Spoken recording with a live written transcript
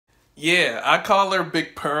Yeah, I call her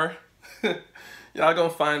Big Purr. Y'all gonna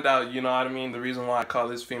find out, you know what I mean, the reason why I call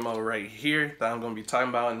this female right here that I'm gonna be talking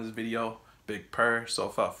about in this video, Big Purr. So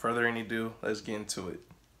without further ado, let's get into it.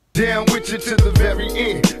 Down with you to the very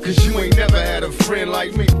end, cause you ain't never had a friend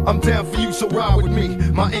like me. I'm down for you, so ride with me.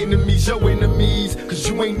 My enemies, your enemies, cause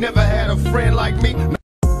you ain't never had a friend like me.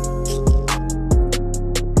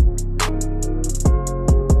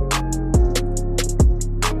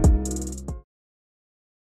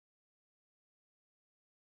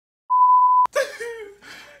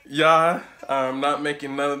 Yeah, I'm not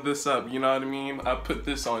making none of this up, you know what I mean? I put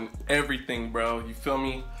this on everything, bro, you feel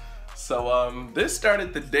me? So this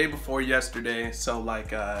started the day before yesterday, so like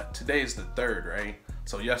today is the 3rd, right?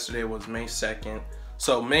 So yesterday was May 2nd,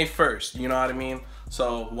 so May 1st, you know what I mean?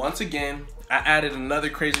 So once again, I added another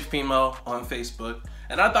crazy female on Facebook,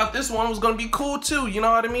 and I thought this one was gonna be cool too, you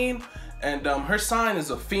know what I mean? And her sign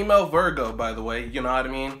is a female Virgo, by the way, you know what I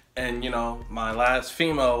mean? And you know, my last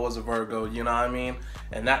female was a Virgo, you know what I mean?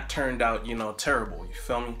 And that turned out, you know, terrible, you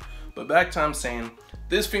feel me? But back to I'm saying,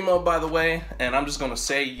 this female, by the way, and I'm just gonna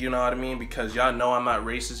say, you know what I mean, because y'all know I'm not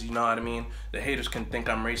racist, you know what I mean? The haters can think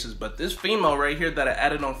I'm racist, but this female right here that I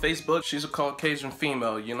added on Facebook, she's a Caucasian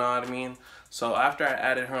female, you know what I mean? So after I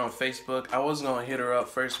added her on Facebook, I wasn't gonna hit her up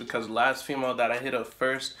first because the last female that I hit up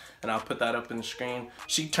first, and I'll put that up in the screen,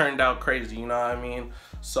 she turned out crazy, you know what I mean?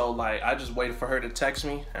 So like, I just waited for her to text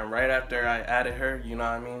me, and right after I added her, you know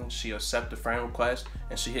what I mean, she accepted friend request,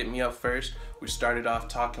 and she hit me up first. We started off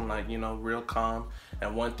talking like, you know, real calm,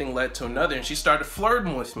 and one thing led to another, and she started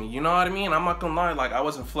flirting with me, you know what I mean? I'm not gonna lie, like, I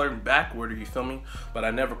wasn't flirting back with her, you feel me? But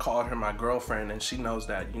I never called her my girlfriend, and she knows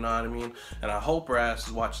that, you know what I mean? And I hope her ass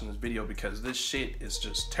is watching this video because this shit is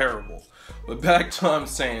just terrible. But back to what I'm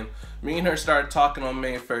saying, me and her started talking on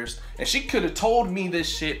May 1st, and she could have told me this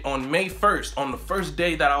shit on May 1st, on the first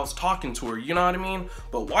day that I was talking to her, you know what I mean?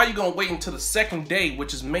 But why you gonna wait until the second day,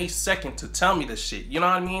 which is May 2nd, to tell me this shit, you know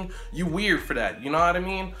what I mean? You weird for that, you know what I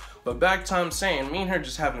mean? But back to I'm saying, me and her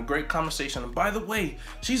just having a great conversation, and by the way,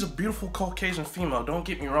 she's a beautiful Caucasian female, don't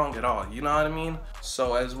get me wrong at all, you know what I mean?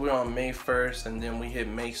 So as we're on May 1st, and then we hit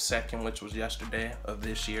May 2nd, which was yesterday of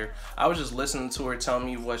this year, I was just listening to her tell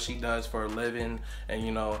me what she does for a living, and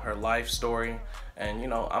you know, her life story, and you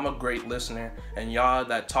know, I'm a great listener, and y'all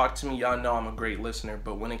that talk to me, y'all know I'm a great listener,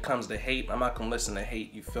 but when it comes to hate, I'm not gonna listen to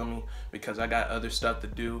hate, you feel me? Because I got other stuff to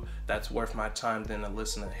do that's worth my time than to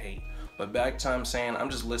listen to hate. But back to I'm saying,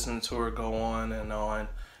 I'm just listening to her go on,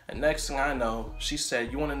 and next thing I know, she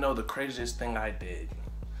said, you wanna know the craziest thing I did?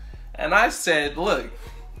 And I said, look,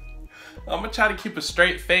 I'm gonna try to keep a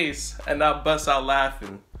straight face and not bust out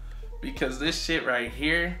laughing, because this shit right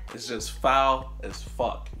here is just foul as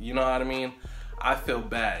fuck, you know what I mean? I feel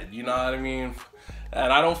bad, you know what I mean?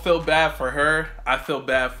 And I don't feel bad for her, I feel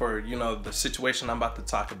bad for, you know, the situation I'm about to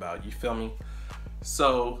talk about, you feel me?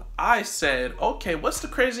 So I said, okay, what's the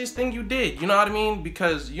craziest thing you did? You know what I mean?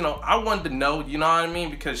 Because, you know, I wanted to know, you know what I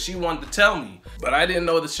mean? Because she wanted to tell me. But I didn't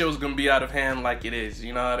know the shit was gonna be out of hand like it is,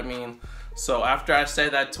 you know what I mean? So after I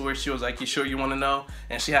said that to her, she was like, you sure you wanna know?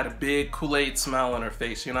 And she had a big Kool-Aid smile on her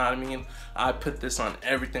face, you know what I mean? I put this on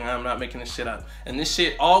everything, I'm not making this shit up. And this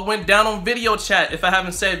shit all went down on video chat, if I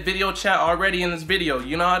haven't said video chat already in this video,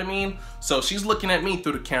 you know what I mean? So she's looking at me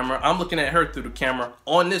through the camera, I'm looking at her through the camera,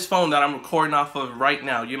 on this phone that I'm recording off of right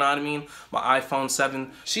now, you know what I mean? My iPhone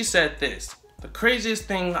 7. She said this, the craziest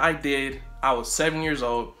thing I did, I was 7 years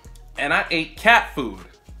old, and I ate cat food.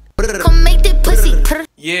 Come make that pussy purr.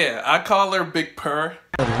 Yeah, I call her Big Purr.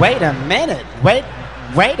 Wait a minute. Wait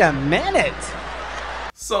a minute.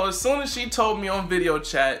 So as soon as she told me on video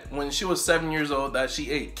chat when she was 7 years old that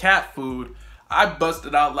she ate cat food, I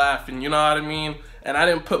busted out laughing, you know what I mean? And I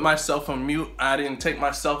didn't put myself on mute. I didn't take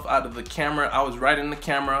myself out of the camera. I was right in the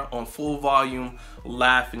camera on full volume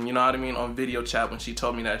laughing, you know what I mean, on video chat when she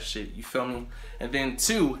told me that shit, you feel me? And then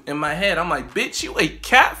two, in my head, I'm like, bitch, you ate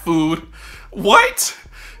cat food? What?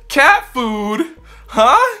 Cat food?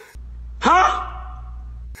 Huh? Huh?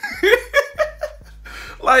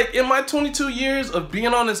 Like, in my 22 years of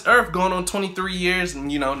being on this earth, going on 23 years,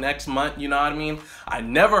 and you know, next month, you know what I mean? I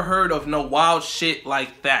never heard of no wild shit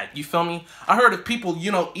like that, you feel me? I heard of people,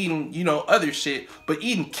 you know, eating, you know, other shit, but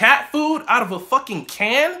eating cat food out of a fucking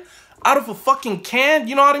can? Out of a fucking can,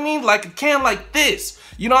 you know what I mean? Like a can like this,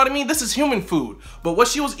 you know what I mean? This is human food, but what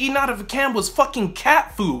she was eating out of a can was fucking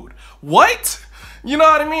cat food. What? You know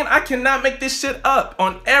what I mean? I cannot make this shit up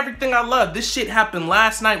on everything I love. This shit happened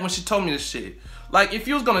last night when she told me this shit. Like, if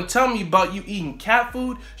you was gonna tell me about you eating cat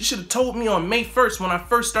food, you should have told me on May 1st when I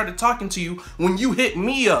first started talking to you, when you hit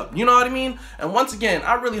me up, you know what I mean? And once again,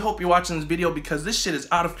 I really hope you're watching this video because this shit is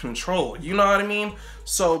out of control, you know what I mean?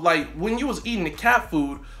 So, like, when you was eating the cat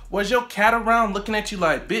food, Was your cat around looking at you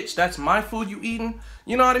like, bitch, that's my food you eating?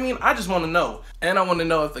 You know what I mean? I just want to know. And I want to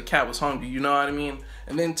know if the cat was hungry, you know what I mean?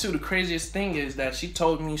 And then too, the craziest thing is that she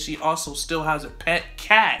told me she also still has a pet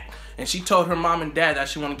cat. And she told her mom and dad that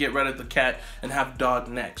she want to get rid of the cat and have dog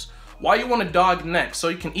next. Why you want a dog next? So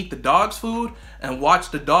you can eat the dog's food and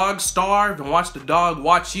watch the dog starve and watch the dog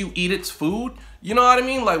watch you eat its food? You know what I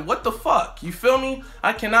mean? Like, what the fuck? You feel me?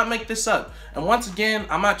 I cannot make this up. And once again,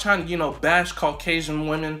 I'm not trying to, you know, bash Caucasian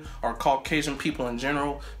women or Caucasian people in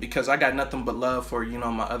general, because I got nothing but love for, you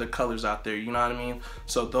know, my other colors out there. You know what I mean?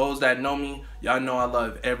 So those that know me, y'all know I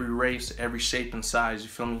love every race, every shape and size. You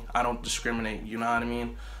feel me? I don't discriminate. You know what I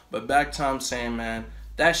mean? But back to what I'm saying, man.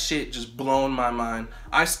 That shit just blown my mind.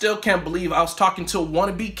 I still can't believe I was talking to a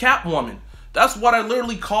wannabe Catwoman. That's what I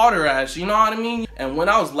literally called her as, you know what I mean? And when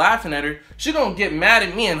I was laughing at her, she gonna get mad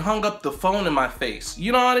at me and hung up the phone in my face.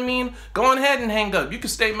 You know what I mean? Go ahead and hang up. You can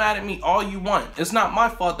stay mad at me all you want. It's not my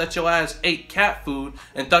fault that your ass ate cat food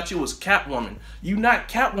and thought you was Catwoman. You not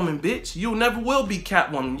Catwoman, bitch. You never will be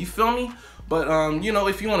Catwoman. You feel me? But, you know,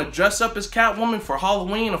 if you want to dress up as Catwoman for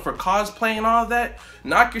Halloween or for cosplay and all that,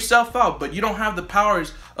 knock yourself out. But you don't have the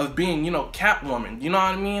powers of being, you know, Catwoman. You know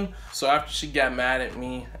what I mean? So after she got mad at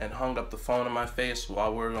me and hung up the phone in my face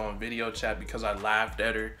while we were on video chat because I laughed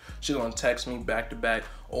at her, she gonna text me back to back,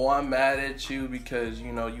 oh, I'm mad at you because,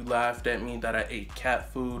 you know, you laughed at me that I ate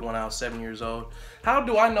cat food when I was 7 years old. How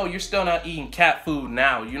do I know you're still not eating cat food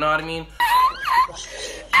now? You know what I mean?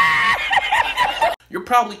 You're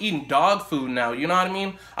probably eating dog food now, you know what I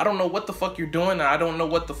mean? I don't know what the fuck you're doing, and I don't know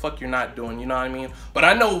what the fuck you're not doing, you know what I mean? But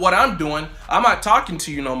I know what I'm doing. I'm not talking to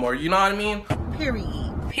you no more, you know what I mean?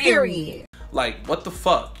 Period. Like, what the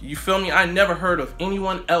fuck? You feel me? I never heard of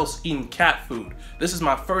anyone else eating cat food. This is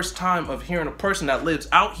my first time of hearing a person that lives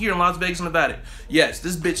out here in Las Vegas, Nevada. Yes,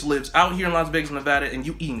 this bitch lives out here in Las Vegas, Nevada, and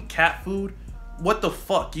you eating cat food? What the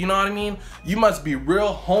fuck? You know what I mean? You must be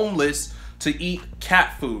real homeless to eat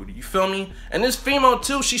cat food, you feel me? And this female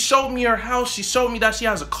too, she showed me her house, she showed me that she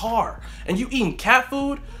has a car, and you eating cat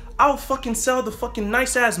food? I'll fucking sell the fucking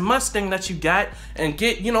nice ass Mustang that you got and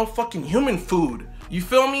get, you know, fucking human food, you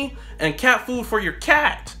feel me? And cat food for your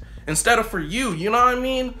cat instead of for you, you know what I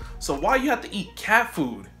mean? So why you have to eat cat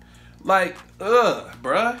food? Like,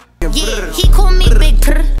 bruh. Yeah, he called me Big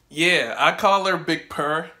Purr. Yeah, I call her Big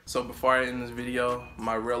Purr. So before I end this video,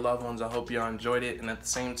 my real loved ones, I hope y'all enjoyed it. And at the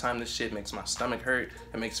same time, this shit makes my stomach hurt.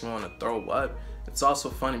 It makes me want to throw up. It's also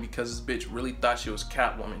funny because this bitch really thought she was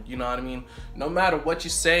Catwoman. You know what I mean? No matter what you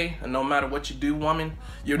say and no matter what you do, woman,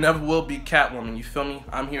 you never will be Catwoman. You feel me?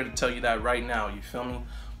 I'm here to tell you that right now. You feel me?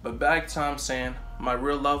 But back to what I'm saying, my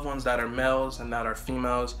real loved ones that are males and that are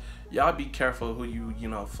females, y'all be careful who you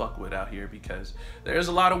know, fuck with out here, because there's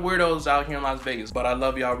a lot of weirdos out here in Las Vegas. But I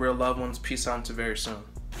love y'all real loved ones. Peace out until very soon.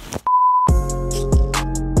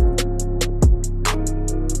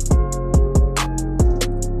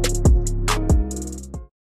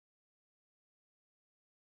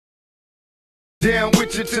 Down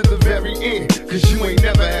with you to the very end, cause you ain't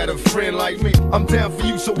never had a friend like me. I'm down for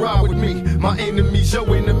you, so ride with me. My enemies,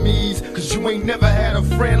 your enemies, cause you ain't never had a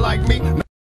friend like me.